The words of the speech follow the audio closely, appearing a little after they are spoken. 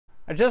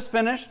I just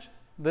finished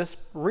this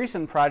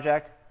recent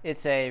project.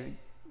 It's a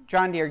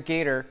John Deere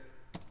Gator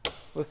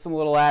with some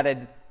little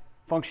added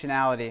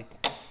functionality.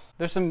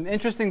 There's some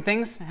interesting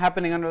things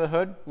happening under the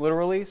hood,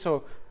 literally,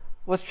 so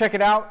let's check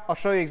it out. I'll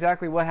show you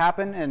exactly what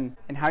happened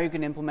and how you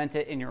can implement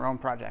it in your own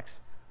projects.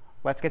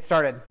 Let's get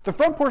started. The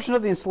front portion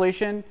of the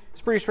installation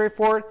is pretty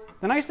straightforward.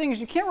 The nice thing is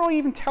you can't really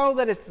even tell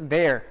that it's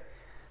there.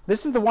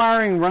 This is the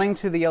wiring running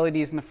to the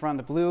LEDs in the front,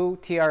 the blue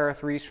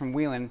TIR3s from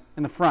Whelen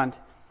in the front.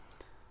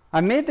 I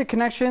made the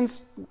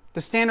connections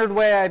the standard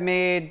way I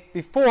made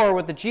before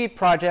with the Jeep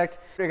project.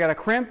 I got a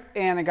crimp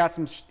and I got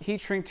some heat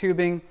shrink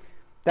tubing.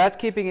 That's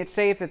keeping it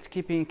safe, it's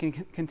keeping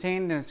it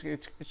contained, and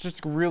it's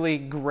just a really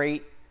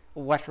great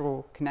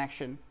electrical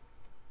connection.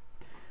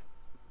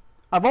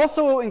 I've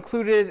also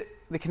included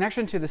the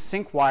connection to the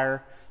sync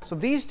wire, so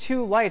these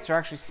two lights are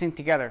actually synced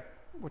together,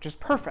 which is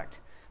perfect.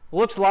 It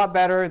looks a lot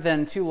better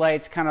than two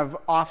lights kind of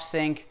off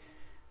sync.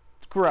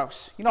 It's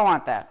gross. You don't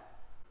want that.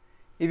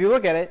 If you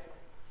look at it,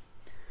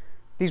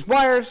 these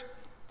wires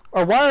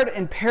are wired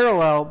in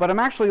parallel, but I'm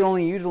actually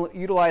only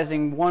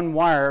utilizing one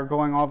wire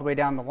going all the way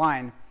down the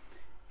line.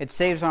 It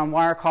saves on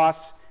wire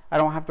costs. I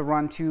don't have to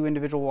run two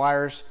individual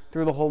wires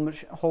through the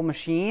whole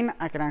machine.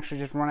 I can actually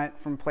just run it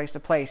from place to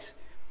place.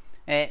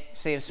 It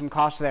saves some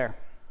costs there.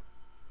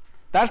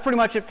 That's pretty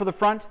much it for the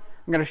front.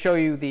 I'm going to show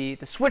you the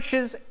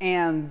switches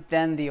and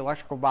then the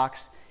electrical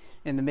box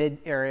in the mid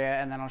area,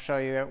 and then I'll show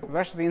you the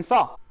rest of the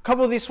install. A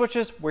couple of these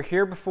switches were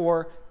here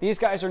before. These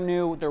guys are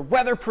new. They're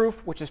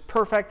weatherproof, which is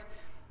perfect.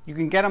 You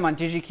can get them on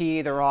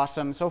DigiKey. They're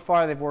awesome. So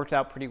far, they've worked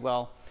out pretty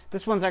well.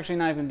 This one's actually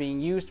not even being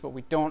used, but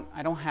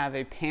I don't have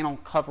a panel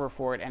cover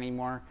for it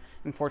anymore.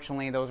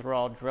 Unfortunately, those were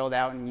all drilled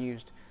out and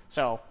used.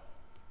 So,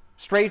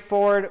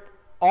 straightforward.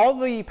 All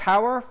the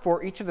power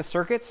for each of the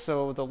circuits,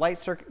 so the light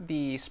circuit,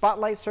 the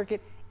spotlight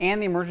circuit,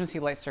 and the emergency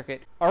light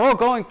circuit, are all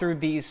going through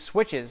these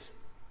switches.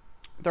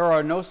 There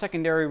are no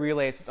secondary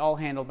relays. It's all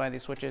handled by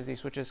these switches. These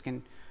switches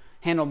can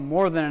handle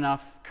more than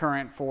enough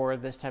current for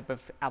this type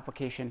of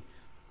application.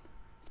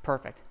 It's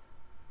perfect.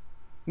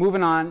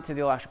 Moving on to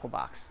the electrical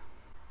box.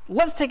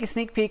 Let's take a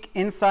sneak peek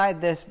inside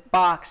this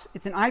box.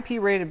 It's an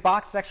IP rated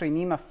box. It's actually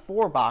NEMA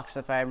 4 box,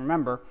 if I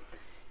remember.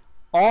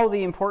 All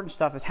the important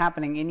stuff is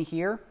happening in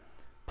here.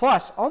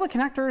 Plus, all the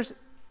connectors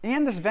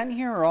and this vent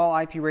here are all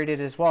IP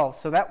rated as well.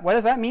 So what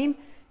does that mean?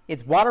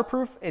 It's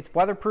waterproof, it's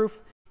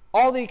weatherproof.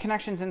 All the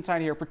connections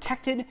inside here are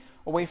protected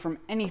away from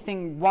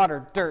anything,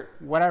 water, dirt,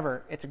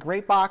 whatever. It's a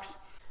great box.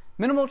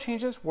 Minimal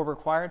changes were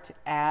required to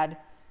add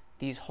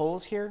these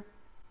holes here.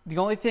 The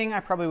only thing I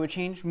probably would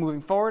change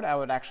moving forward, I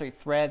would actually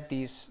thread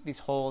these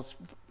holes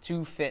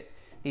to fit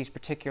these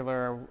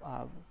particular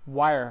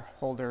wire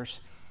holders.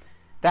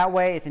 That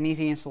way, it's an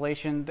easy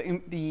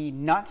installation. The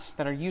nuts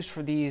that are used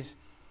for these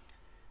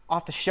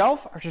off the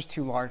shelf are just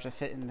too large to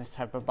fit in this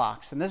type of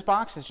box. And this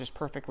box is just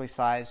perfectly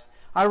sized.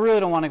 I really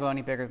don't want to go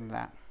any bigger than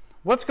that.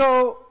 Let's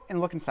go and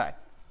look inside.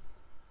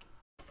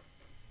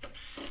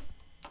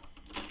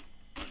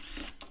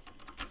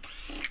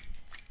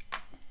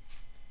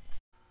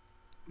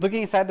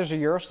 Looking inside, there's a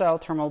Euro-style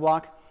terminal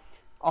block.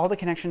 All the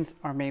connections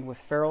are made with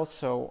ferrules,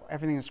 so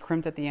everything is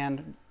crimped at the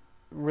end.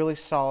 Really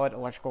solid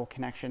electrical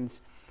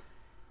connections.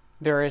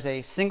 There is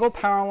a single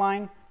power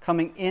line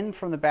coming in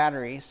from the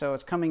battery, so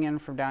it's coming in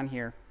from down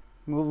here,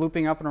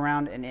 looping up and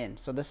around and in.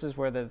 So this is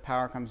where the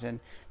power comes in.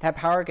 That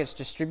power gets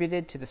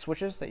distributed to the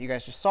switches that you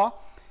guys just saw.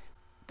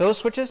 Those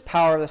switches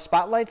power the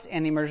spotlights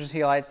and the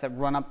emergency lights that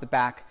run up the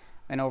back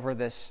and over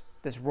this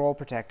roll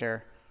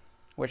protector,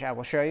 which I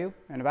will show you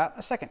in about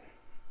a second.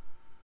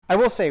 I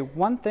will say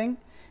one thing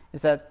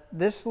is that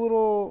this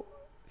little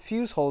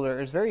fuse holder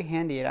is very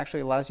handy. It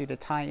actually allows you to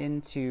tie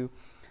into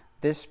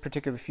this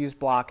particular fuse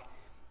block,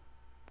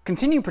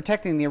 continue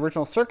protecting the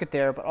original circuit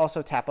there, but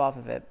also tap off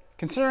of it.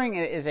 Considering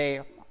it is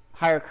a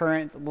higher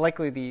current,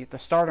 likely the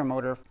starter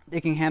motor,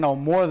 it can handle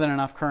more than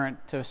enough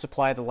current to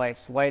supply the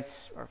lights. The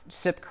lights are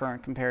SIP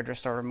current compared to a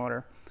starter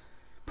motor.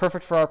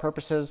 Perfect for our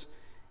purposes,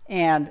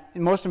 and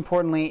most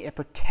importantly, it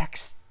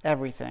protects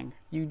everything.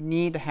 You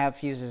need to have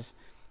fuses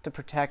to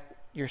protect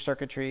your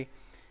circuitry.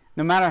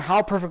 No matter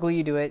how perfectly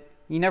you do it,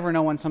 you never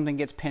know when something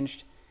gets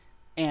pinched,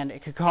 and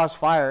it could cause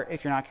fire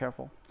if you're not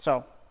careful.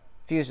 So,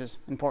 fuses,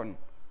 important.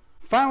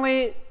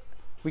 Finally,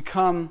 we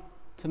come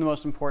to the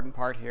most important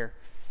part here.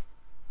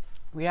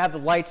 We have the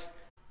lights.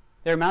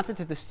 They're mounted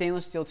to the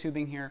stainless steel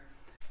tubing here.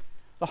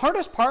 The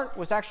hardest part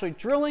was actually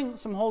drilling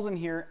some holes in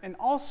here and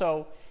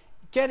also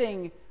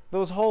getting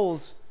those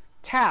holes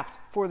tapped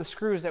for the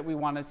screws that we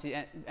wanted to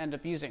end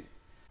up using.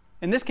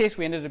 In this case,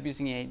 we ended up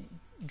using a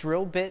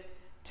drill bit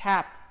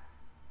tap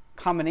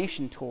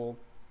combination tool.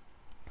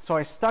 So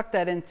I stuck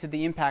that into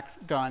the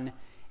impact gun,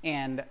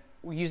 and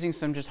using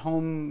some just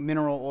home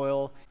mineral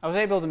oil, I was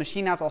able to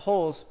machine out the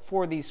holes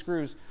for these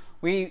screws.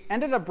 We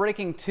ended up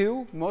breaking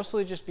two,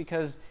 mostly just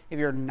because if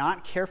you're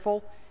not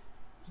careful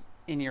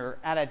and you're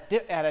at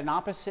an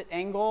opposite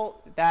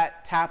angle,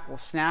 that tap will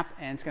snap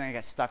and it's going to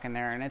get stuck in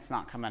there and it's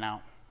not coming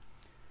out.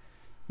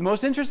 The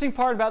most interesting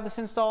part about this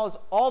install is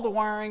all the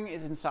wiring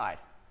is inside,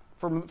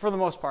 for the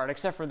most part,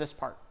 except for this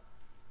part.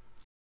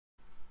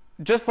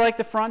 Just like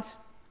the front,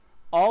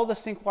 all the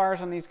sync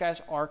wires on these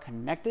guys are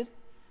connected.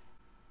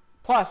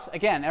 Plus,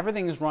 again,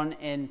 everything is run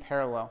in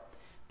parallel.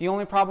 The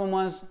only problem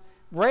was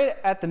right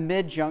at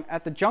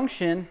the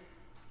junction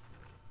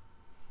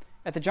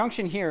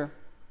here,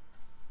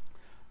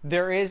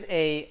 there is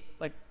a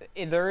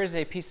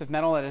piece of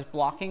metal that is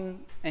blocking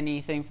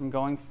anything from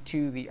going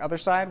to the other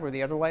side where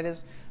the other light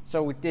is.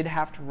 So we did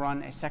have to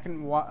run a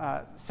second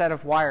set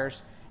of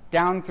wires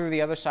down through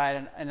the other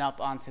side and up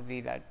onto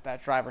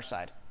that driver's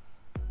side.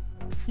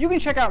 You can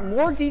check out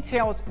more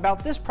details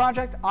about this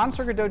project on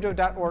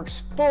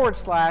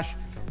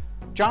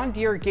circuitdojo.org/John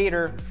Deere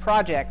Gator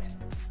project.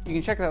 You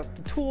can check out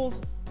the tools,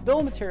 bill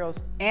of materials,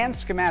 and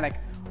schematic,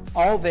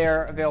 all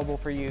there available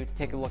for you to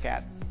take a look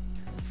at.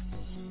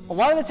 A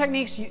lot of the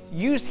techniques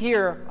used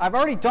here I've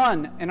already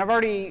done and I've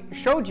already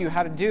showed you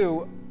how to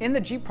do in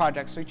the Jeep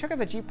project. So you check out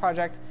the Jeep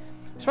project,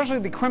 especially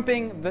the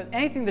crimping,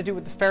 anything to do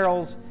with the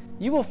ferrules.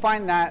 You will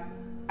find that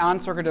on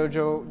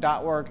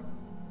circuitdojo.org,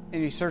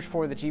 and you search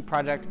for the Jeep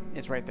project,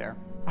 it's right there.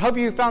 I hope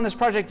you found this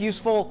project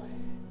useful,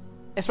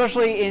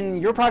 especially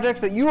in your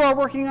projects that you are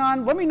working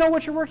on. Let me know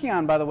what you're working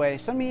on, by the way.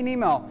 Send me an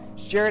email.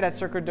 It's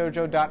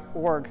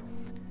jared@circuitdojo.org.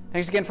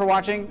 Thanks again for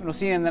watching, and we'll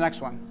see you in the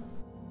next one.